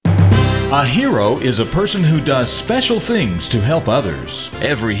A hero is a person who does special things to help others.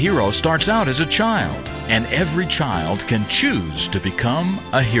 Every hero starts out as a child, and every child can choose to become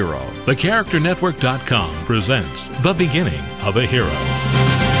a hero. TheCharacterNetwork.com presents The Beginning of a Hero.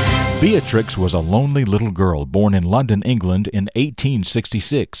 Beatrix was a lonely little girl born in London, England in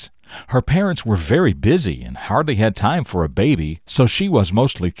 1866. Her parents were very busy and hardly had time for a baby, so she was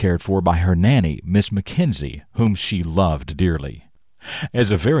mostly cared for by her nanny, Miss Mackenzie, whom she loved dearly. As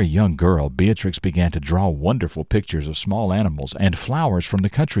a very young girl, Beatrix began to draw wonderful pictures of small animals and flowers from the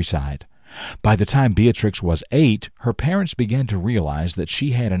countryside. By the time Beatrix was 8, her parents began to realize that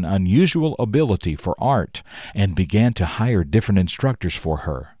she had an unusual ability for art and began to hire different instructors for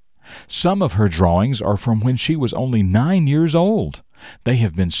her. Some of her drawings are from when she was only 9 years old. They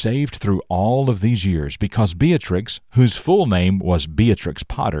have been saved through all of these years because Beatrix, whose full name was Beatrix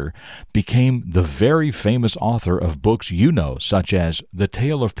Potter, became the very famous author of books you know, such as The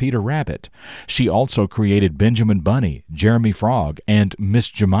Tale of Peter Rabbit. She also created Benjamin Bunny, Jeremy Frog, and Miss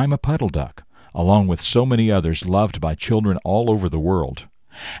Jemima Puddle Duck, along with so many others loved by children all over the world.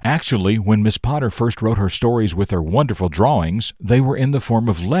 Actually, when Miss Potter first wrote her stories with her wonderful drawings, they were in the form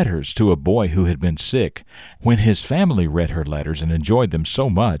of letters to a boy who had been sick. When his family read her letters and enjoyed them so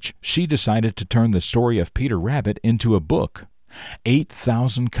much, she decided to turn the story of Peter Rabbit into a book.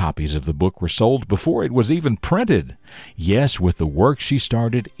 8,000 copies of the book were sold before it was even printed. Yes, with the work she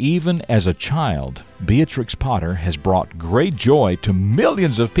started even as a child, Beatrix Potter has brought great joy to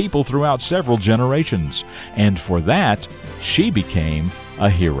millions of people throughout several generations, and for that, she became a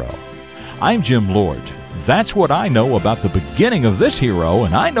hero. I'm Jim Lord. That's what I know about the beginning of this hero,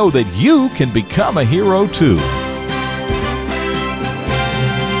 and I know that you can become a hero too.